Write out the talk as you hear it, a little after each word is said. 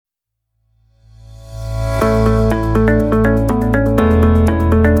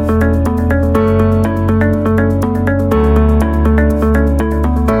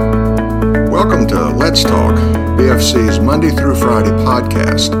Monday through Friday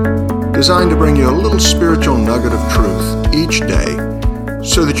podcast designed to bring you a little spiritual nugget of truth each day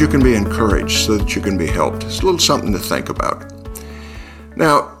so that you can be encouraged, so that you can be helped. It's a little something to think about.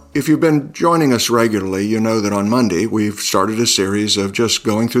 Now, if you've been joining us regularly, you know that on Monday we've started a series of just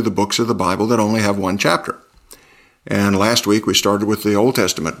going through the books of the Bible that only have one chapter. And last week we started with the Old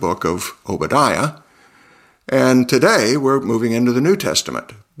Testament book of Obadiah. And today we're moving into the New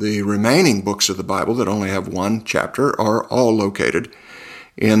Testament. The remaining books of the Bible that only have one chapter are all located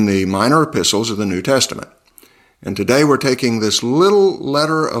in the minor epistles of the New Testament. And today we're taking this little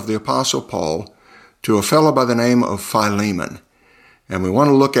letter of the Apostle Paul to a fellow by the name of Philemon. And we want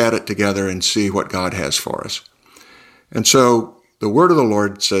to look at it together and see what God has for us. And so the word of the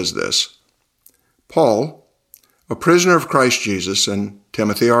Lord says this: Paul, a prisoner of Christ Jesus, and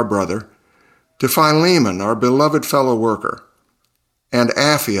Timothy our brother, to Philemon, our beloved fellow worker, and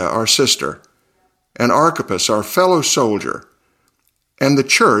Apphia, our sister, and Archippus, our fellow soldier, and the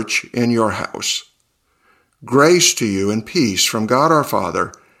church in your house. Grace to you and peace from God our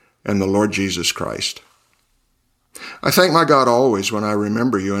Father and the Lord Jesus Christ. I thank my God always when I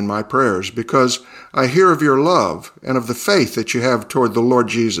remember you in my prayers, because I hear of your love and of the faith that you have toward the Lord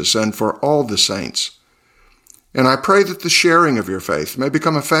Jesus and for all the saints. And I pray that the sharing of your faith may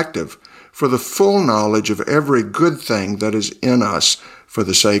become effective for the full knowledge of every good thing that is in us for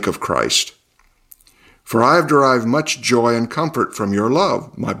the sake of Christ. For I have derived much joy and comfort from your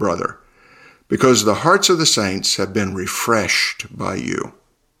love, my brother, because the hearts of the saints have been refreshed by you.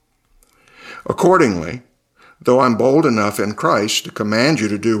 Accordingly, though I'm bold enough in Christ to command you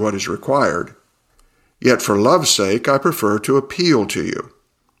to do what is required, yet for love's sake I prefer to appeal to you.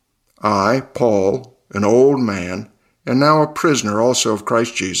 I, Paul, an old man, and now a prisoner also of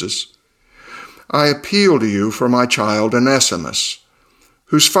Christ Jesus, I appeal to you for my child Onesimus,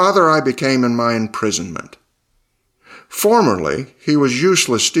 whose father I became in my imprisonment. Formerly he was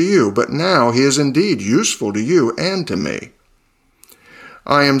useless to you, but now he is indeed useful to you and to me.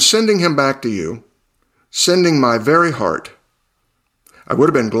 I am sending him back to you, sending my very heart. I would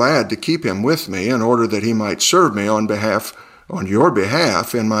have been glad to keep him with me in order that he might serve me on your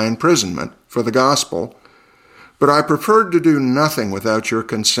behalf in my imprisonment for the gospel, but I preferred to do nothing without your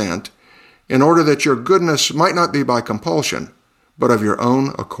consent, in order that your goodness might not be by compulsion, but of your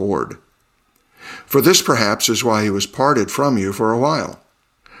own accord. For this perhaps is why he was parted from you for a while,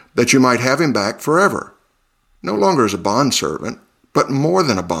 that you might have him back forever, no longer as a bondservant, but more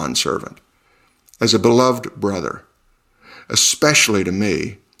than a bondservant, as a beloved brother, especially to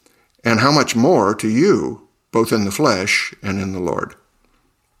me, and how much more to you, both in the flesh and in the Lord.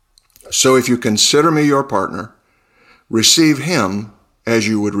 So if you consider me your partner, receive him as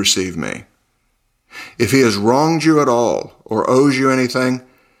you would receive me. If he has wronged you at all or owes you anything,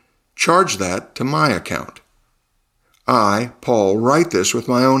 charge that to my account. I, Paul, write this with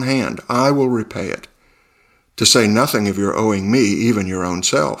my own hand. I will repay it, to say nothing of your owing me even your own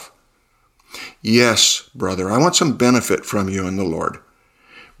self. Yes, brother, I want some benefit from you in the Lord.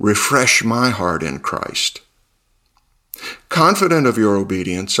 Refresh my heart in Christ. Confident of your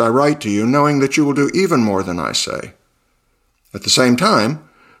obedience, I write to you, knowing that you will do even more than I say. At the same time,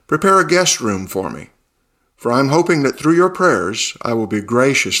 prepare a guest room for me, for I am hoping that through your prayers I will be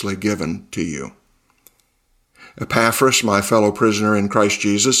graciously given to you. Epaphras, my fellow prisoner in Christ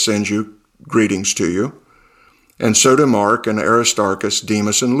Jesus, sends you greetings to you, and so do Mark and Aristarchus,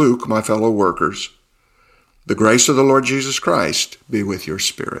 Demas, and Luke, my fellow workers. The grace of the Lord Jesus Christ be with your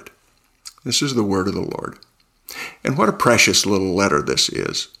spirit. This is the word of the Lord. And what a precious little letter this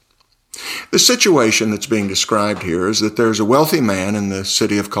is. The situation that's being described here is that there's a wealthy man in the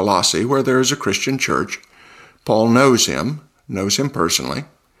city of Colossae where there is a Christian church. Paul knows him personally.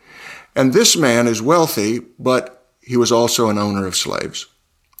 And this man is wealthy, but he was also an owner of slaves.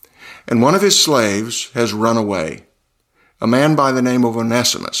 And one of his slaves has run away, a man by the name of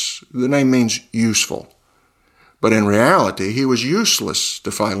Onesimus. The name means useful. But in reality, he was useless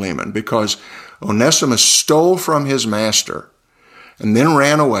to Philemon because Onesimus stole from his master and then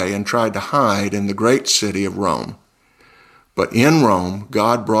ran away and tried to hide in the great city of Rome. But in Rome,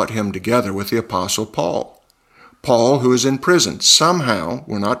 God brought him together with the Apostle Paul. Paul, who is in prison, somehow,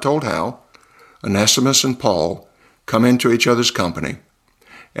 we're not told how, Onesimus and Paul come into each other's company.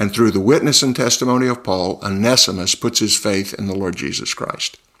 And through the witness and testimony of Paul, Onesimus puts his faith in the Lord Jesus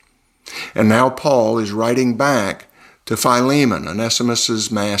Christ. And now Paul is writing back to Philemon,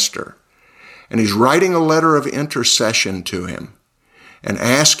 Onesimus's master. And he's writing a letter of intercession to him and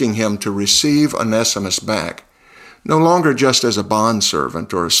asking him to receive Onesimus back, no longer just as a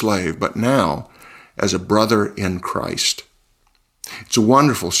bondservant or a slave, but now as a brother in Christ. It's a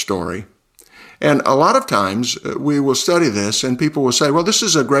wonderful story. And a lot of times we will study this and people will say, well, this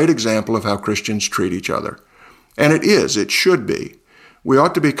is a great example of how Christians treat each other. And it is, it should be. We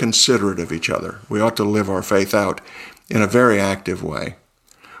ought to be considerate of each other. We ought to live our faith out in a very active way.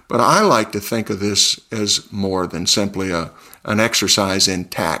 But I like to think of this as more than simply an exercise in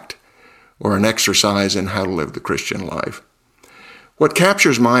tact or an exercise in how to live the Christian life. What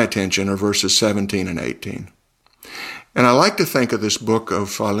captures my attention are verses 17 and 18. And I like to think of this book of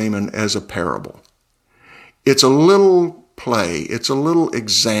Philemon as a parable. It's a little play, it's a little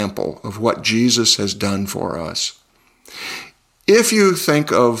example of what Jesus has done for us. If you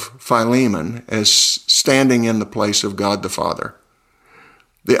think of Philemon as standing in the place of God the Father,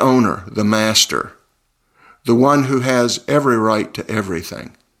 the owner, the master, the one who has every right to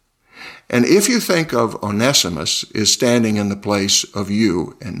everything, and if you think of Onesimus as standing in the place of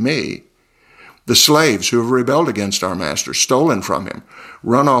you and me, the slaves who have rebelled against our master, stolen from him,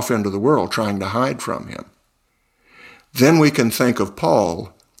 run off into the world trying to hide from him, then we can think of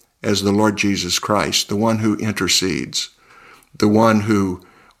Paul as the Lord Jesus Christ, the one who intercedes, the one who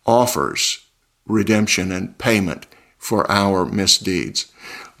offers redemption and payment for our misdeeds.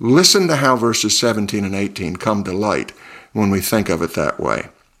 Listen to how verses 17 and 18 come to light when we think of it that way.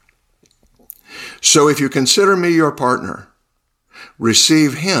 So if you consider me your partner,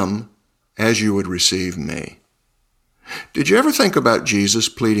 receive him as you would receive me. Did you ever think about Jesus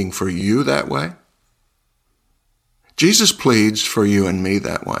pleading for you that way? Jesus pleads for you and me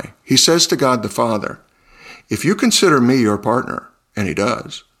that way. He says to God the Father, if you consider me your partner, and he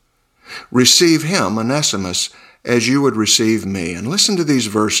does, receive him, Onesimus, as you would receive me. And listen to these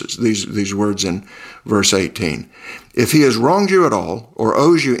verses, these words in verse 18. If he has wronged you at all or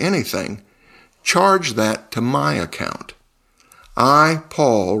owes you anything, charge that to my account. I,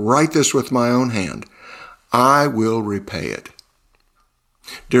 Paul, write this with my own hand. I will repay it.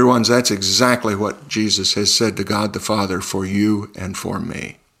 Dear ones, that's exactly what Jesus has said to God the Father for you and for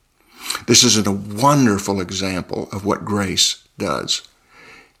me. This is a wonderful example of what grace does.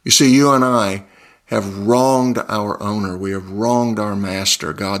 You see, you and I have wronged our owner. We have wronged our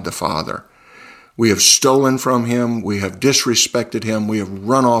master, God the Father. We have stolen from him. We have disrespected him. We have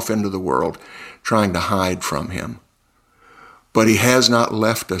run off into the world trying to hide from him. But he has not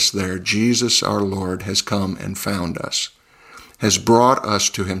left us there. Jesus, our Lord, has come and found us, has brought us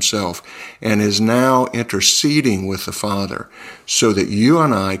to himself, and is now interceding with the Father so that you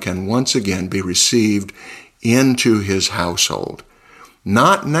and I can once again be received into his household.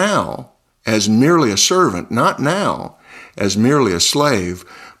 Not now as merely a servant, not now as merely a slave,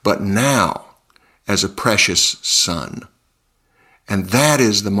 but now as a precious son. And that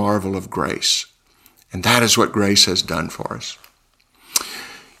is the marvel of grace. And that is what grace has done for us.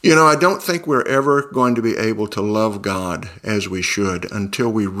 You know, I don't think we're ever going to be able to love God as we should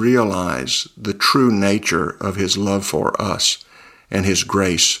until we realize the true nature of his love for us and his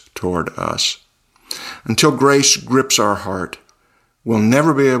grace toward us. Until grace grips our heart, we'll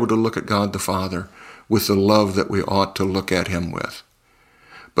never be able to look at God the Father with the love that we ought to look at him with.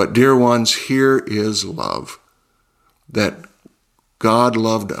 But dear ones, here is love. That God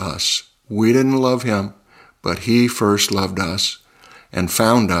loved us. We didn't love him, but he first loved us and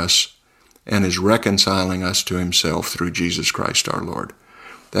found us and is reconciling us to himself through Jesus Christ our Lord.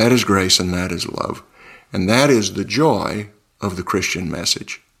 That is grace and that is love. And that is the joy of the Christian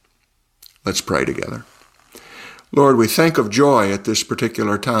message. Let's pray together. Lord, we think of joy at this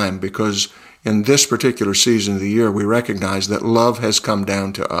particular time because in this particular season of the year we recognize that love has come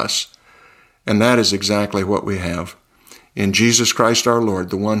down to us. And that is exactly what we have. In Jesus Christ our Lord,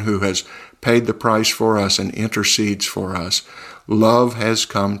 the one who has paid the price for us and intercedes for us, love has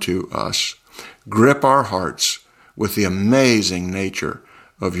come to us. Grip our hearts with the amazing nature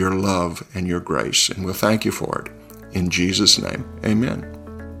of your love and your grace, and we'll thank you for it. In Jesus' name, amen.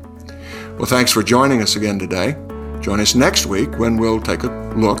 Well, thanks for joining us again today. Join us next week when we'll take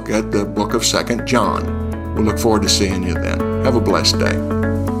a look at the book of 2 John. We'll look forward to seeing you then. Have a blessed day.